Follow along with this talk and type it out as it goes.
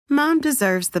Mom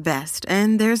deserves the best,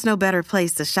 and there's no better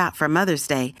place to shop for Mother's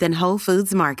Day than Whole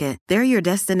Foods Market. They're your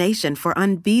destination for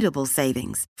unbeatable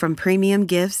savings, from premium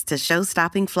gifts to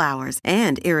show-stopping flowers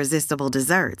and irresistible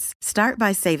desserts. Start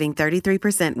by saving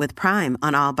 33% with Prime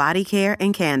on all body care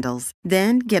and candles.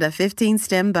 Then get a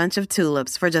 15-stem bunch of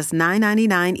tulips for just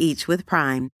 $9.99 each with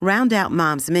Prime. Round out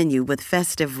Mom's menu with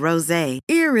festive rosé,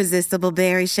 irresistible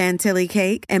berry chantilly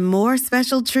cake, and more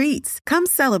special treats. Come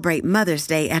celebrate Mother's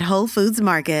Day at Whole Foods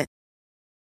Market.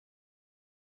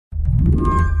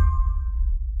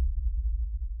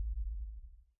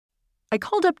 I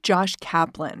called up Josh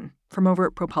Kaplan from over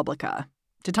at ProPublica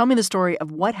to tell me the story of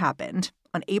what happened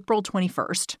on April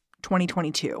 21st,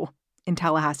 2022, in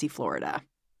Tallahassee, Florida.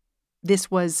 This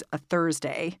was a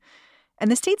Thursday, and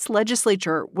the state's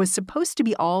legislature was supposed to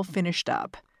be all finished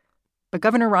up. But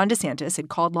Governor Ron DeSantis had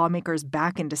called lawmakers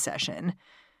back into session.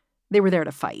 They were there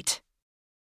to fight.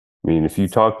 I mean, if you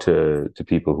talk to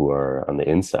people who are on the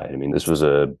inside, I mean, this was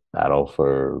a battle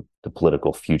for the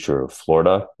political future of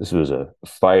Florida. This was a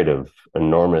fight of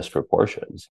enormous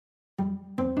proportions.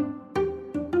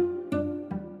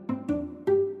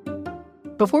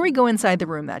 Before we go inside the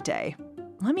room that day,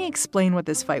 let me explain what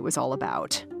this fight was all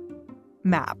about.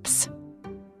 Maps.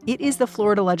 It is the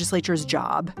Florida legislature's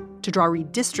job to draw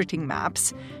redistricting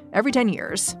maps every 10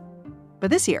 years. But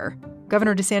this year,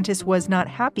 Governor DeSantis was not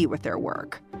happy with their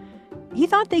work. He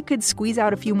thought they could squeeze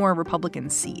out a few more Republican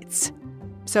seats.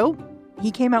 So he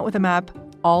came out with a map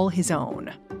all his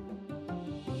own.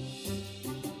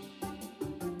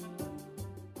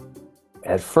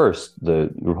 At first, the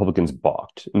Republicans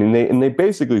balked. I mean, they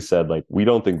basically said, like, we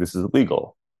don't think this is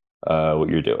illegal, what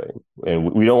you're doing.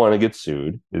 And we don't want to get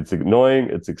sued. It's annoying,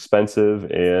 it's expensive,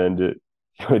 and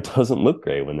it doesn't look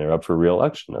great when they're up for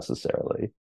re-election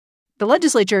necessarily. The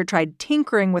legislature tried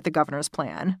tinkering with the governor's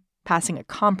plan, passing a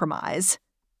compromise.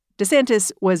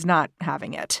 DeSantis was not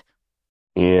having it.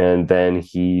 And then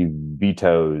he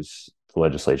vetoes the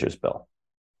legislature's bill.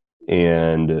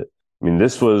 And I mean,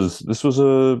 this was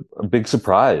a big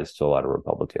surprise to a lot of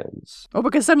Republicans. Oh,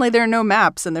 because suddenly there are no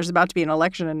maps and there's about to be an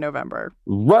election in November.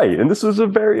 Right. And this was a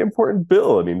very important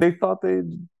bill. I mean, they thought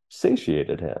they'd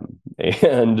satiated him.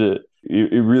 And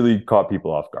it really caught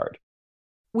people off guard.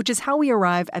 Which is how we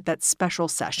arrive at that special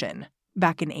session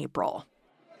back in April.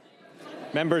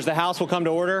 Members, the House will come to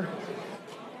order.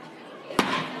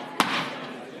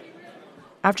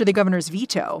 After the governor's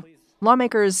veto,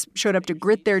 lawmakers showed up to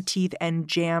grit their teeth and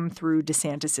jam through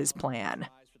DeSantis's plan.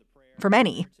 For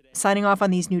many, signing off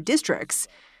on these new districts,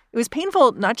 it was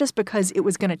painful not just because it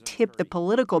was going to tip the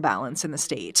political balance in the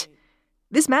state.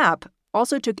 This map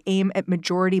also took aim at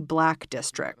majority black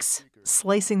districts,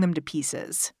 slicing them to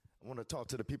pieces. I want to talk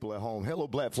to the people at home. Hello,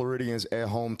 Black Floridians at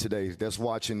home today that's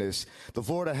watching this. The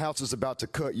Florida House is about to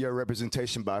cut your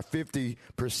representation by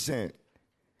 50%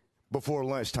 before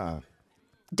lunchtime.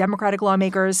 Democratic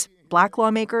lawmakers, black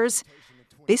lawmakers,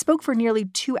 they spoke for nearly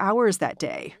 2 hours that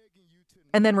day.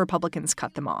 And then Republicans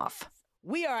cut them off.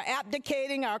 We are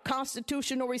abdicating our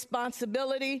constitutional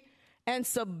responsibility and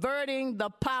subverting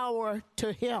the power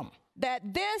to him.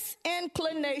 That this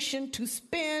inclination to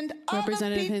spend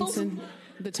Representative Hinson,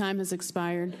 the time has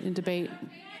expired in debate.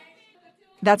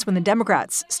 That's when the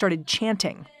Democrats started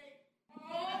chanting.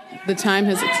 The time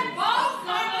has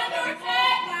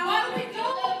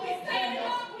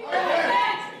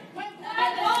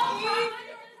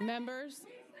Members,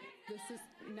 this is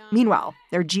not... Meanwhile,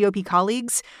 their GOP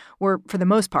colleagues were, for the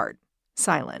most part,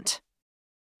 silent.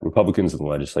 Republicans in the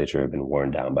legislature have been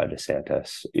worn down by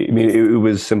DeSantis. I mean, it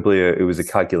was simply a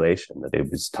calculation that it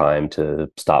was time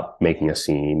to stop making a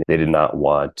scene. They did not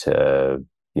want to,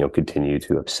 continue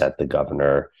to upset the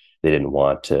governor. They didn't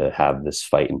want to have this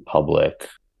fight in public.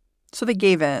 So they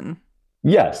gave in.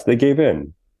 Yes, they gave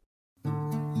in.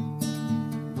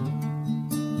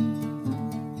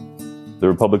 The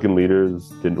Republican leaders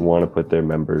didn't want to put their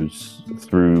members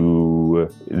through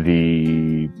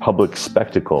the public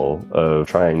spectacle of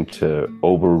trying to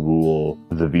overrule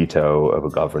the veto of a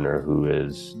governor who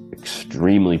is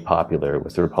extremely popular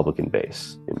with the Republican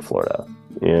base in Florida.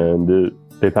 And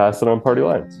they passed it on party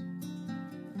lines.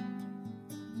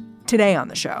 Today on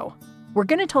the show, we're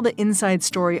going to tell the inside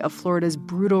story of Florida's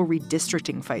brutal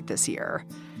redistricting fight this year.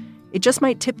 It just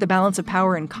might tip the balance of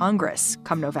power in Congress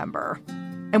come November.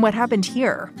 And what happened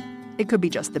here, it could be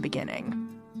just the beginning.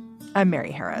 I'm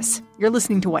Mary Harris. You're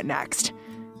listening to What Next?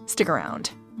 Stick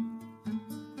around.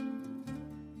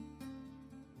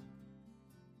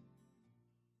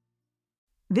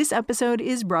 This episode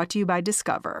is brought to you by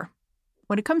Discover.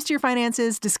 When it comes to your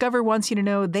finances, Discover wants you to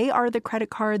know they are the credit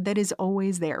card that is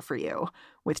always there for you.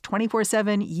 With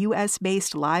 24/7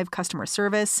 U.S.-based live customer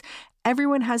service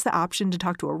everyone has the option to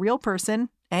talk to a real person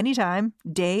anytime,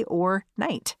 day or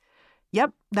night.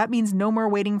 Yep, that means no more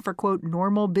waiting for, quote,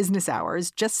 normal business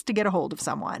hours just to get a hold of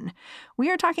someone.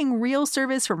 We are talking real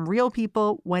service from real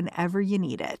people whenever you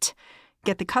need it.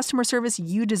 Get the customer service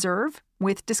you deserve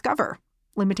with Discover.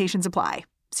 Limitations apply.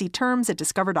 See terms at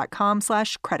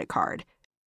discover.com/creditcard.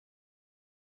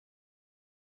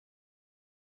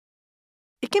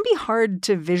 It can be hard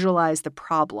to visualize the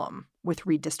problem with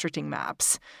redistricting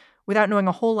maps without knowing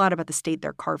a whole lot about the state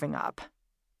they're carving up.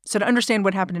 So to understand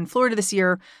what happened in Florida this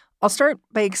year, I'll start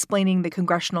by explaining the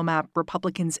congressional map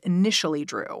Republicans initially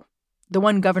drew, the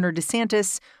one Governor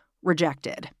DeSantis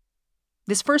rejected.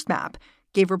 This first map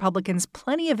gave Republicans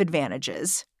plenty of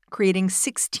advantages, creating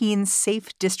 16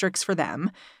 safe districts for them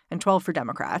and 12 for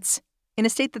Democrats in a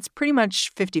state that's pretty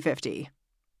much 50-50.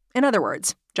 In other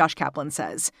words, Josh Kaplan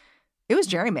says, it was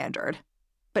gerrymandered,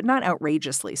 but not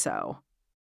outrageously so.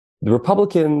 The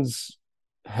Republicans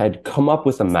had come up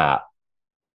with a map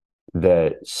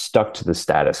that stuck to the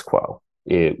status quo.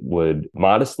 It would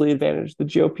modestly advantage the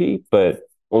GOP, but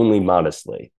only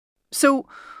modestly. So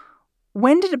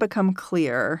when did it become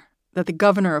clear that the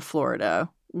governor of Florida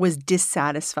was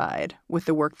dissatisfied with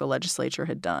the work the legislature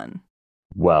had done?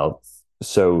 Well,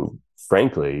 so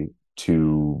frankly,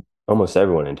 to almost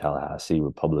everyone in Tallahassee,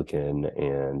 Republican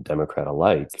and Democrat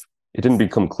alike, it didn't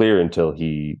become clear until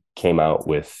he came out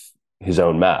with his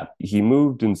own map. He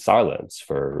moved in silence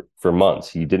for months.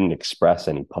 He didn't express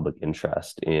any public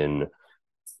interest in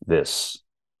this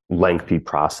lengthy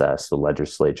process the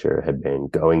legislature had been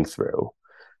going through.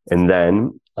 And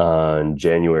then on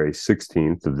January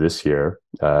 16th of this year,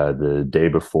 the day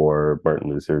before Martin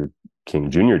Luther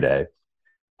King Jr. Day,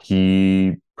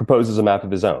 he proposes a map of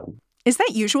his own. Is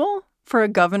that usual for a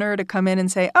governor to come in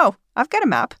and say, oh, I've got a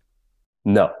map?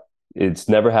 No. It's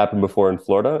never happened before in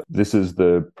Florida. This is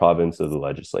the province of the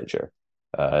legislature.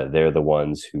 They're the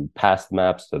ones who pass the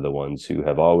maps. They're the ones who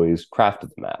have always crafted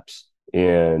the maps.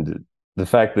 And the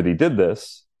fact that he did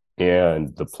this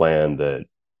and the plan that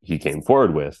he came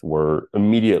forward with were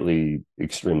immediately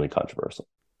extremely controversial.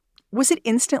 Was it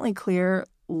instantly clear,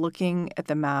 looking at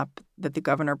the map that the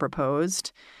governor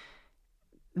proposed,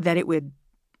 that it would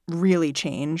really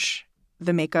change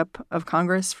the makeup of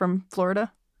Congress from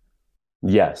Florida?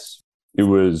 Yes, it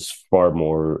was far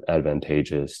more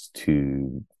advantageous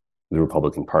to the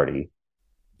Republican Party.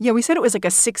 Yeah, we said it was like a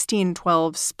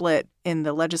 16-12 split in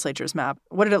the legislature's map.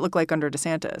 What did it look like under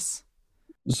DeSantis?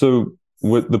 So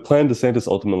what the plan DeSantis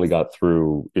ultimately got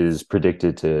through is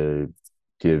predicted to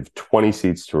give 20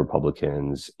 seats to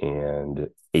Republicans and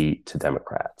 8 to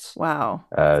Democrats. Wow.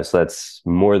 So that's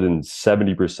more than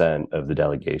 70% of the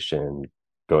delegation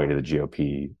going to the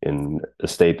GOP in a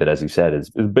state that, as you said, is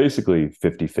basically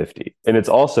 50-50. And it's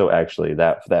also actually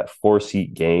that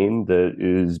 4-seat gain that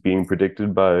is being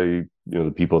predicted by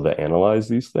the people that analyze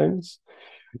these things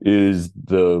is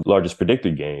the largest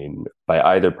predicted gain by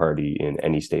either party in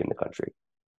any state in the country.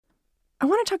 I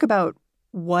want to talk about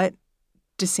what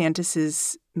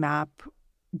DeSantis's map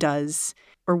does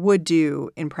or would do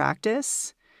in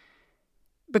practice,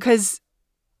 because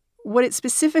what it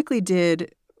specifically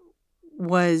did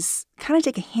was kind of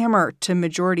take a hammer to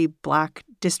majority Black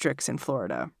districts in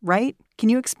Florida, right? Can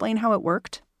you explain how it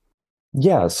worked?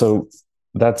 Yeah, so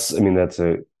that's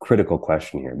a critical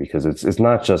question here, because it's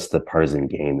not just the partisan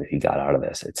gain that he got out of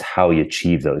this. It's how he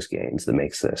achieved those gains that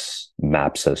makes this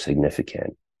map so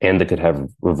significant and that could have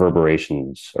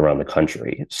reverberations around the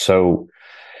country. So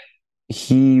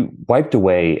he wiped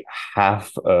away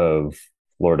half of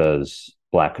Florida's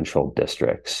Black-controlled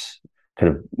districts.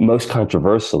 Kind of most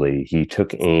controversially, he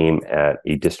took aim at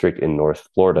a district in North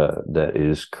Florida that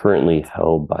is currently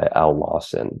held by Al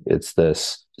Lawson. It's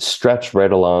this stretch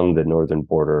right along the northern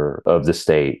border of the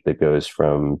state that goes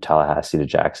from Tallahassee to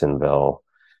Jacksonville,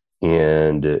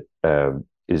 and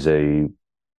is a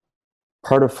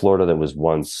part of Florida that was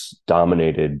once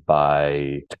dominated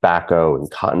by tobacco and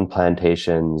cotton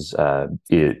plantations.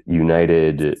 It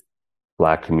united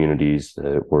Black communities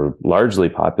that were largely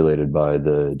populated by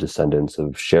the descendants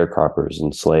of sharecroppers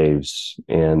and slaves.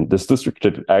 And this district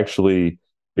had actually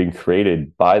been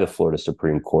created by the Florida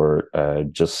Supreme Court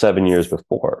just 7 years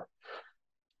before.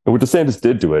 And what DeSantis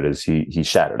did to it is he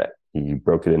shattered it. He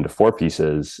broke it into 4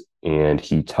 pieces, and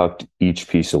he tucked each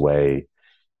piece away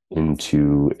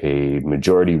into a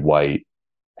majority white,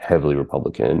 heavily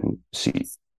Republican seat.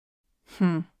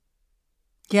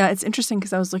 Yeah, it's interesting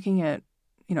because I was looking at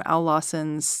Al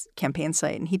Lawson's campaign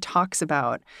site, and he talks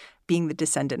about being the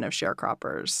descendant of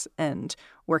sharecroppers and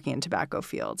working in tobacco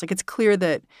fields. Like, it's clear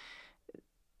that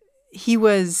he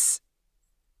was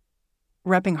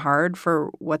repping hard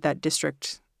for what that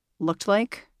district looked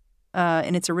like.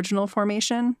 in its original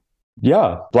formation?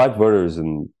 Yeah, Black voters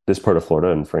in this part of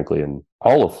Florida, and frankly in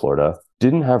all of Florida,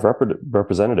 didn't have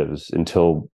representatives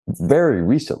until very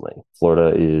recently.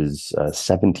 Florida is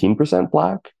 17%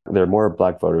 Black. There are more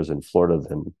Black voters in Florida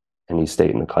than any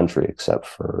state in the country except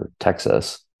for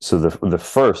Texas. So the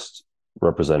first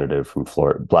representative from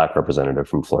Florida, Black representative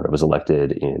from Florida, was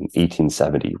elected in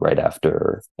 1870, right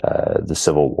after the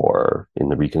Civil War in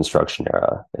the Reconstruction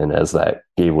era. And as that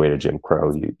gave way to Jim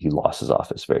Crow, he lost his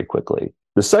office very quickly.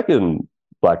 The second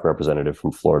Black representative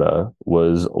from Florida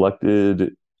was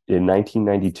elected in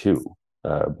 1992,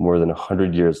 more than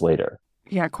 100 years later.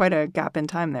 Yeah, quite a gap in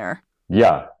time there.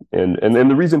 Yeah, and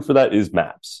the reason for that is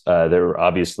maps. There were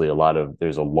obviously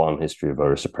there's a long history of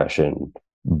voter suppression,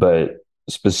 but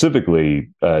specifically,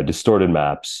 distorted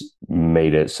maps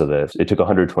made it so that it took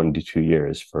 122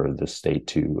 years for the state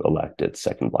to elect its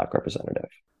second Black representative.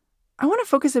 I want to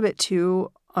focus a bit,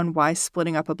 too, on why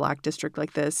splitting up a Black district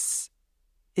like this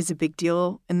is a big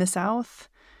deal in the South.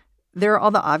 There are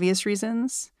all the obvious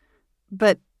reasons,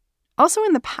 but also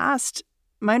in the past,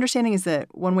 my understanding is that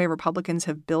one way Republicans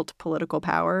have built political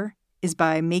power is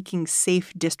by making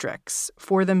safe districts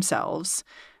for themselves,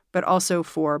 but also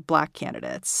for Black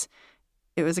candidates.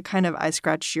 It was a kind of I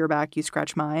scratch your back, you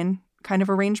scratch mine kind of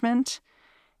arrangement.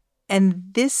 And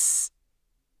this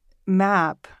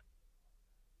map,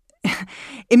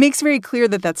 it makes very clear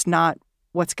that that's not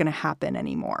what's going to happen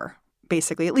anymore,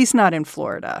 basically, at least not in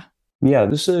Florida. Yeah,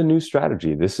 this is a new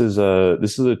strategy. This is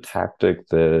a tactic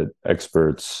that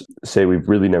experts say we've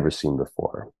really never seen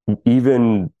before.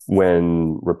 Even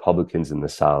when Republicans in the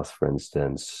South, for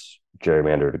instance,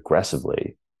 gerrymandered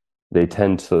aggressively, they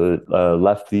tend to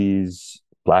left these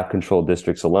Black-controlled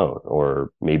districts alone,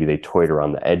 or maybe they toyed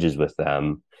around the edges with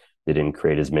them. They didn't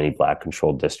create as many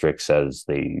Black-controlled districts as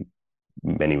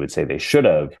many would say they should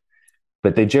have,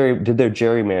 but they did their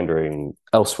gerrymandering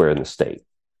elsewhere in the state.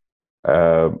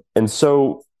 And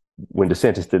so when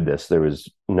DeSantis did this, there was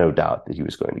no doubt that he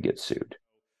was going to get sued.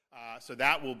 So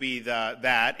that will be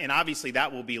that. And obviously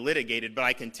that will be litigated. But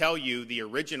I can tell you the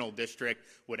original district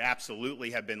would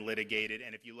absolutely have been litigated.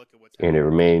 And if you look at what's happening, and it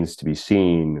remains to be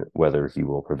seen whether he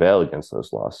will prevail against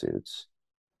those lawsuits.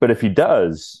 But if he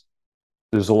does,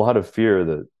 there's a lot of fear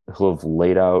that he'll have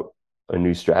laid out a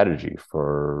new strategy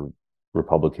for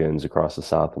Republicans across the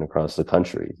South and across the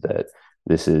country, that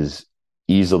this is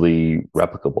easily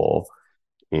replicable,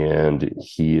 and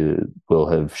he will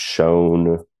have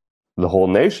shown the whole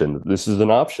nation that this is an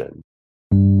option.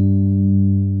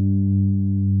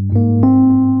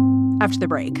 After the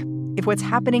break, if what's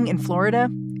happening in Florida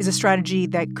is a strategy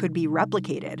that could be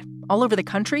replicated all over the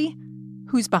country,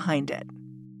 who's behind it?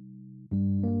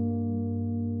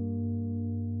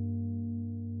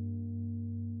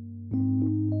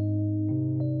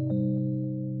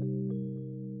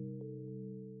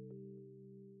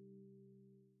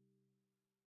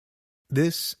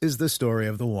 This is the story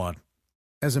of the one.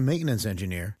 As a maintenance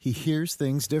engineer, he hears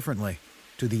things differently.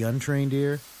 To the untrained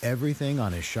ear, everything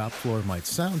on his shop floor might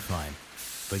sound fine,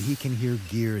 but he can hear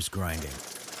gears grinding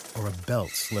or a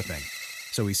belt slipping.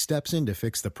 So he steps in to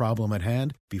fix the problem at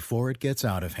hand before it gets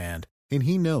out of hand. And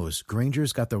he knows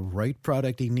Grainger's got the right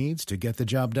product he needs to get the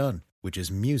job done, which is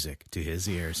music to his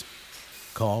ears.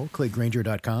 Call, click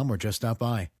Grainger.com, or just stop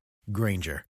by.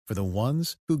 Grainger, for the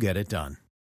ones who get it done.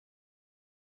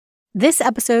 This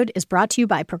episode is brought to you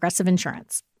by Progressive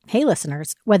Insurance. Hey,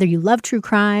 listeners, whether you love true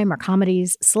crime or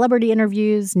comedies, celebrity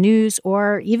interviews, news,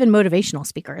 or even motivational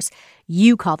speakers,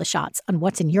 you call the shots on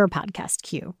what's in your podcast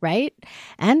queue, right?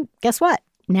 And guess what?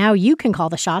 Now you can call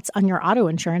the shots on your auto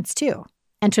insurance, too.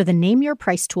 Enter the Name Your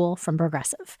Price tool from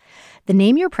Progressive. The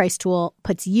Name Your Price tool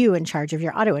puts you in charge of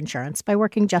your auto insurance by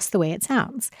working just the way it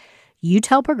sounds. You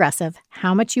tell Progressive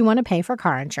how much you want to pay for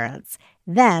car insurance.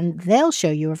 Then they'll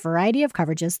show you a variety of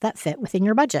coverages that fit within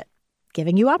your budget,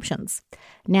 giving you options.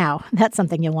 Now, that's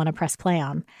something you'll want to press play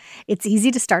on. It's easy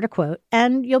to start a quote,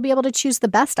 and you'll be able to choose the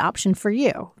best option for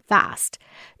you fast.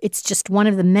 It's just one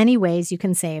of the many ways you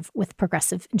can save with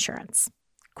Progressive Insurance.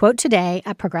 Quote today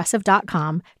at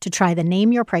Progressive.com to try the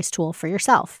Name Your Price tool for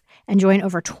yourself and join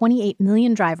over 28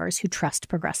 million drivers who trust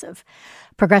Progressive.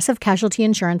 Progressive Casualty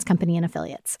Insurance Company and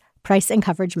Affiliates. Price and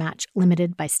coverage match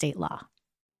limited by state law.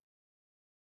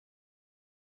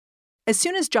 As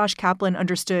soon as Josh Kaplan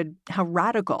understood how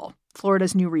radical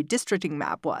Florida's new redistricting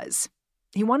map was,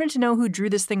 he wanted to know who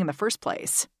drew this thing in the first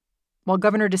place. While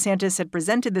Governor DeSantis had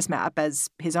presented this map as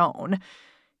his own,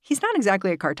 he's not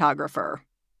exactly a cartographer.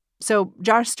 So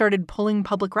Josh started pulling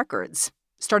public records,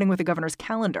 starting with the governor's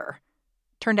calendar.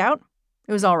 Turned out,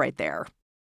 it was all right there.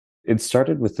 It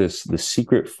started with the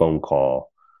secret phone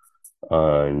call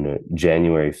on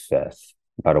January 5th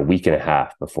about a week and a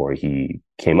half before he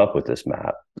came up with this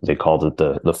map. They called it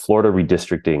the Florida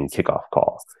Redistricting Kickoff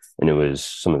Call. And it was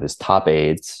some of his top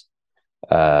aides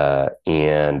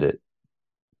and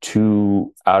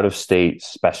 2 out-of-state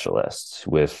specialists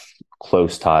with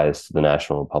close ties to the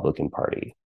National Republican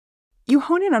Party. You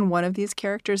hone in on one of these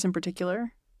characters in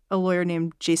particular, a lawyer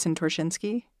named Jason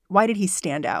Torchinsky. Why did he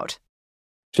stand out?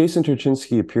 Jason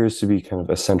Torchinsky appears to be kind of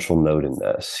a central node in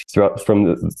this. Throughout from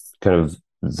the kind of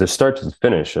the start to the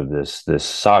finish of this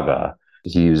saga,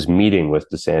 he was meeting with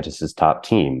DeSantis's top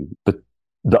team. But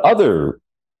the other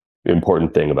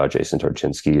important thing about Jason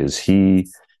Torchinsky is he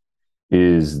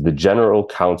is the general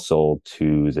counsel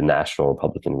to the National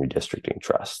Republican Redistricting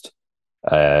Trust.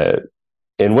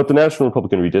 And what the National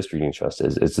Republican Redistricting Trust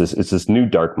is, it's this new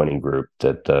dark money group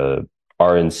that the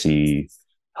RNC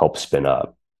helped spin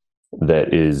up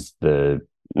that is the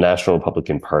National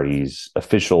Republican Party's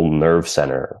official nerve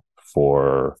center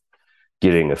for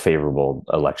getting a favorable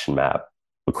election map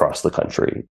across the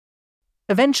country.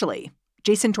 Eventually,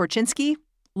 Jason Torchinsky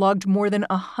logged more than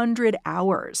 100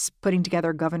 hours putting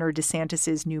together Governor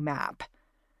DeSantis's new map.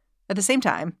 At the same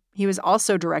time, he was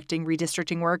also directing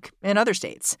redistricting work in other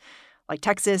states, like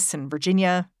Texas and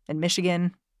Virginia and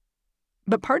Michigan.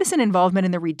 But partisan involvement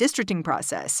in the redistricting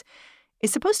process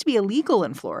is supposed to be illegal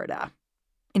in Florida.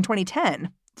 In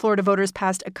 2010, Florida voters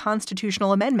passed a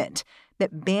constitutional amendment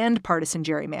that banned partisan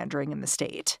gerrymandering in the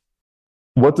state.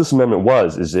 What this amendment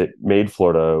was is it made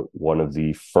Florida one of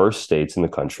the first states in the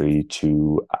country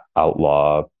to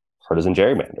outlaw partisan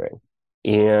gerrymandering.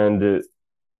 And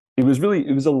it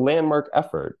was a landmark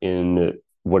effort in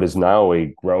what is now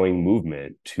a growing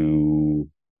movement to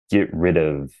get rid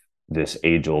of this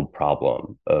age-old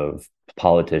problem of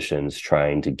politicians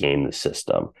trying to game the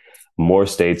system. More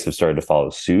states have started to follow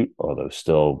suit, although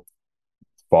still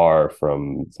far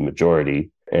from the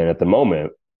majority. And at the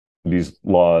moment, these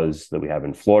laws that we have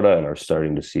in Florida and are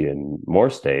starting to see in more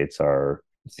states are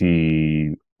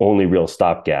the only real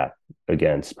stopgap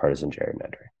against partisan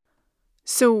gerrymandering.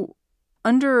 So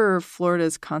under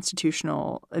Florida's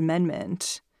constitutional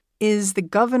amendment, is the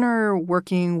governor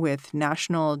working with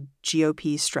national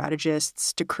GOP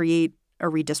strategists to create a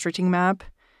redistricting map?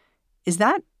 Is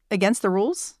that against the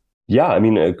rules? Yeah, I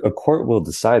mean, a court will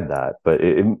decide that, but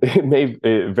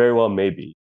it very well may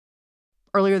be.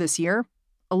 Earlier this year,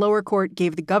 a lower court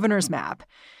gave the governor's map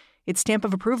its stamp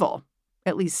of approval,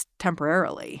 at least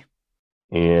temporarily.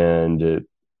 And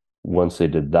once they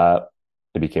did that,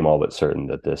 it became all but certain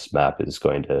that this map is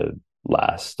going to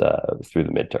last through the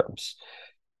midterms.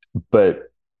 But,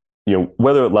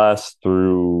 whether it lasts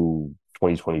through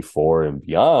 2024 and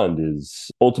beyond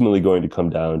is ultimately going to come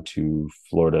down to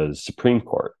Florida's Supreme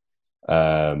Court.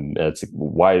 It's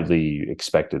widely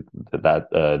expected that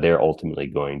they're ultimately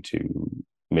going to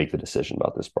make the decision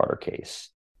about this broader case.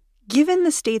 Given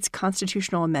the state's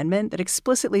constitutional amendment that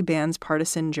explicitly bans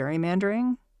partisan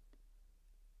gerrymandering,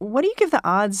 what do you give the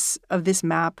odds of this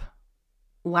map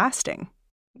lasting?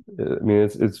 I mean,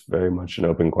 it's very much an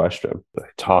open question. I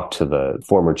talked to the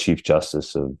former Chief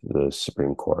Justice of the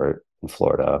Supreme Court in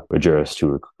Florida, a jurist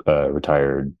who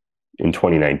retired in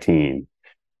 2019,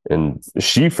 and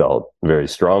she felt very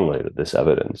strongly that this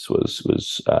evidence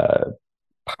was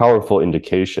powerful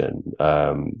indication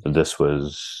that this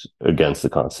was against the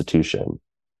Constitution.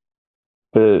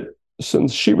 But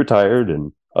since she retired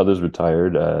and others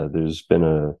retired, there's been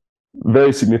a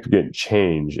very significant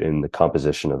change in the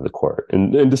composition of the court.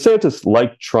 And DeSantis,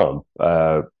 like Trump,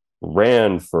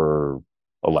 ran for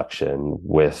election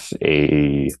with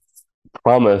a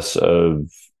promise of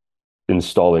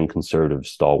installing conservative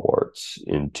stalwarts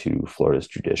into Florida's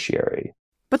judiciary.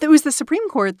 But it was the Supreme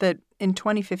Court that in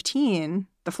 2015,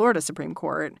 the Florida Supreme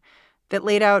Court, that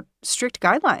laid out strict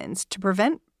guidelines to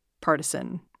prevent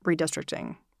partisan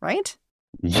redistricting, right?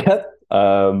 Yep.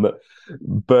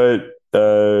 But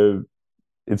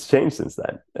it's changed since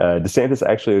then. DeSantis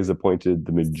actually has appointed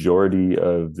the majority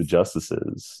of the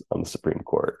justices on the Supreme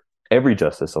Court. Every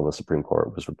justice on the Supreme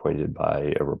Court was appointed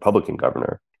by a Republican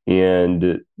governor.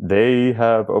 And they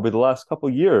have, over the last couple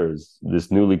of years, this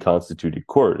newly constituted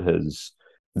court has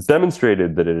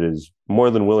demonstrated that it is more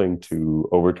than willing to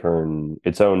overturn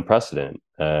its own precedent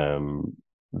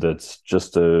that's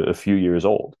just a few years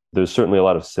old. There's certainly a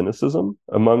lot of cynicism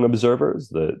among observers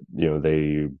that,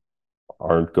 they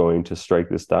aren't going to strike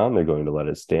this down. They're going to let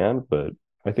it stand. But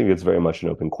I think it's very much an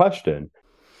open question.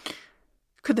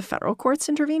 Could the federal courts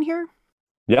intervene here?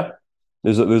 Yeah,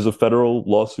 there's a federal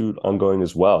lawsuit ongoing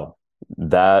as well.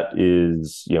 That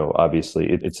is, obviously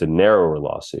it's a narrower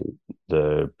lawsuit.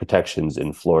 The protections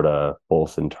in Florida,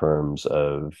 both in terms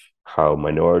of how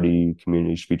minority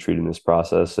communities should be treated in this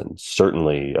process, and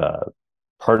certainly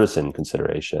partisan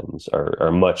considerations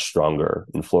are much stronger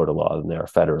in Florida law than they are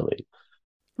federally.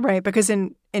 Right, because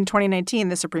in 2019,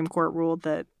 the Supreme Court ruled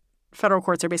that federal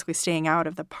courts are basically staying out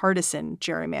of the partisan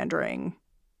gerrymandering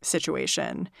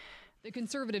situation. The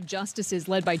conservative justices,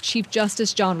 led by Chief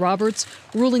Justice John Roberts,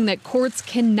 ruling that courts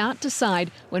cannot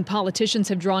decide when politicians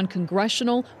have drawn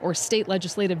congressional or state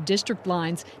legislative district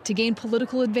lines to gain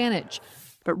political advantage.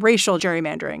 But racial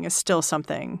gerrymandering is still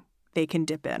something they can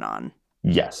dip in on.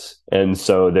 Yes. And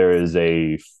so there is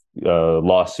a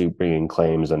lawsuit bringing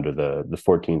claims under the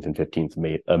 14th and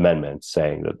 15th Amendments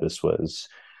saying that this was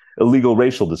illegal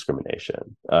racial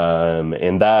discrimination.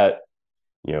 And that,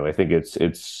 I think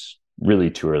it's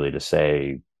really too early to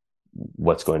say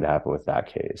what's going to happen with that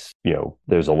case.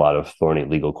 There's a lot of thorny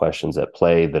legal questions at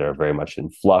play that are very much in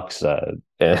flux.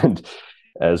 And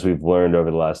as we've learned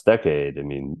over the last decade,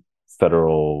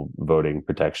 federal voting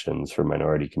protections for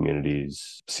minority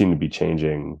communities seem to be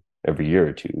changing every year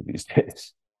or two these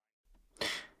days.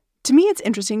 To me, it's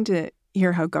interesting to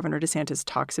hear how Governor DeSantis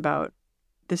talks about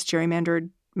this gerrymandered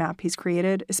map he's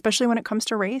created, especially when it comes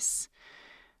to race,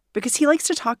 because he likes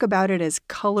to talk about it as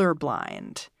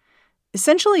colorblind,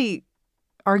 essentially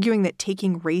arguing that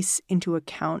taking race into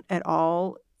account at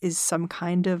all is some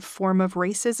kind of form of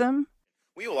racism.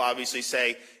 We will obviously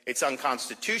say it's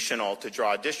unconstitutional to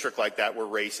draw a district like that where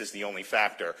race is the only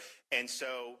factor. And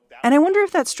I wonder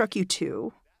if that struck you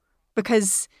too,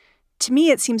 because to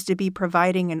me, it seems to be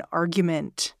providing an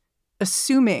argument,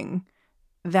 assuming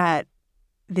that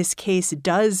this case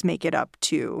does make it up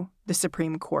to the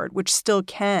Supreme Court, which still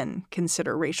can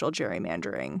consider racial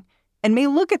gerrymandering, and may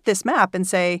look at this map and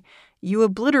say, you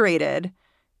obliterated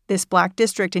this black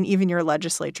district and even your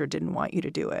legislature didn't want you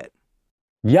to do it.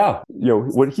 Yeah.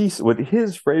 What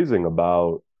his phrasing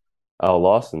about Al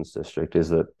Lawson's district is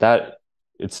that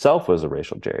itself was a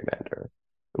racial gerrymander.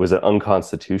 It was an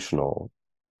unconstitutional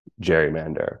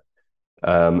gerrymander.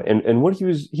 And what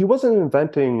he wasn't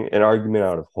inventing an argument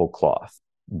out of whole cloth.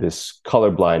 This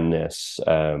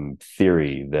colorblindness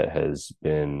theory that has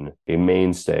been a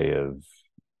mainstay of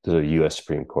the U.S.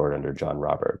 Supreme Court under John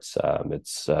Roberts.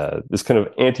 It's this kind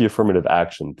of anti-affirmative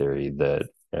action theory that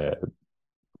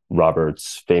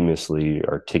Roberts famously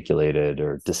articulated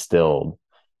or distilled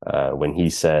when he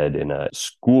said in a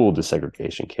school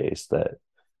desegregation case that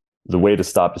the way to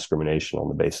stop discrimination on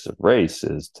the basis of race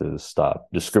is to stop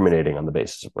discriminating on the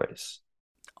basis of race.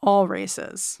 All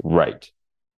races. Right.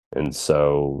 And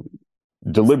so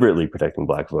deliberately protecting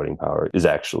Black voting power is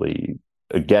actually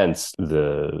against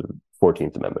the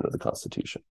 14th Amendment of the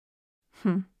Constitution.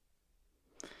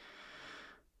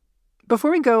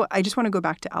 Before we go, I just want to go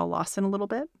back to Al Lawson a little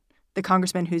bit, the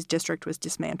congressman whose district was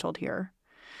dismantled here.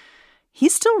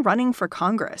 He's still running for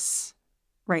Congress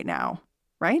right now,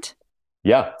 right?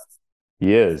 Yeah,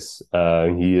 he is.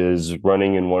 He is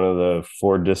running in one of the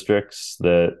 4 districts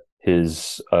that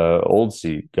his old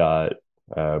seat got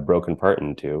broken apart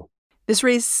into. This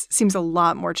race seems a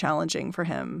lot more challenging for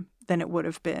him than it would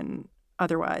have been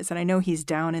otherwise. And I know he's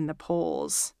down in the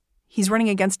polls. He's running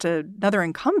against another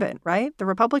incumbent, right? The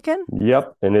Republican?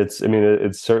 Yep. And it's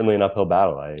certainly an uphill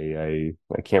battle. I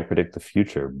can't predict the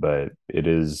future, but it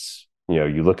is,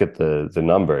 you look at the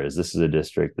numbers. This is a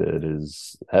district that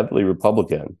is heavily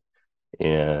Republican.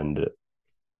 And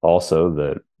also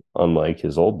that, unlike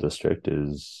his old district,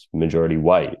 is majority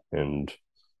white. And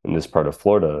in this part of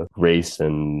Florida, race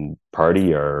and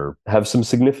party have some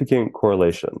significant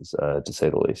correlations, to say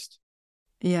the least.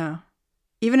 Yeah.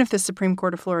 Even if the Supreme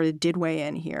Court of Florida did weigh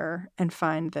in here and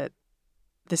find that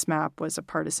this map was a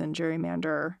partisan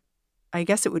gerrymander, I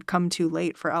guess it would come too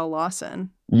late for Al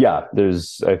Lawson. Yeah,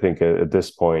 I think at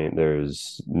this point,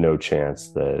 there's no chance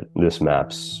that this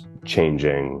map's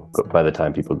changing by the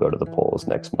time people go to the polls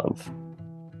next month.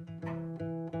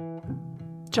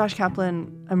 Josh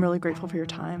Kaplan, I'm really grateful for your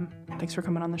time. Thanks for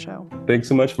coming on the show. Thanks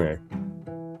so much, Mary.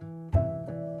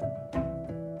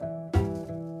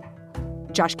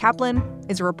 Josh Kaplan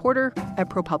is a reporter at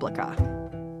ProPublica.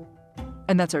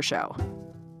 And that's our show.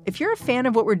 If you're a fan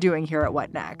of what we're doing here at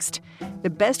What Next, the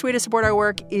best way to support our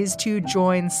work is to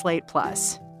join Slate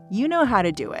Plus. You know how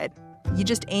to do it. You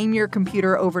just aim your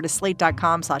computer over to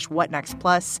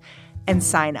slate.com/whatnextplus and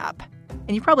sign up.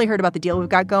 And you've probably heard about the deal we've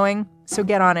got going, so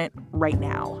get on it right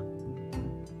now.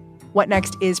 What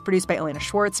Next is produced by Elena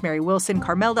Schwartz, Mary Wilson,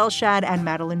 Carmel Delshad, and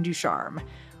Madeline Ducharme.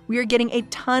 We are getting a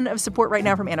ton of support right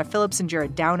now from Anna Phillips and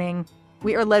Jared Downing.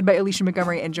 We are led by Alicia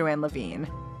Montgomery and Joanne Levine.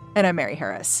 And I'm Mary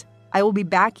Harris. I will be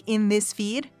back in this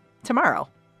feed tomorrow.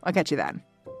 I'll catch you then.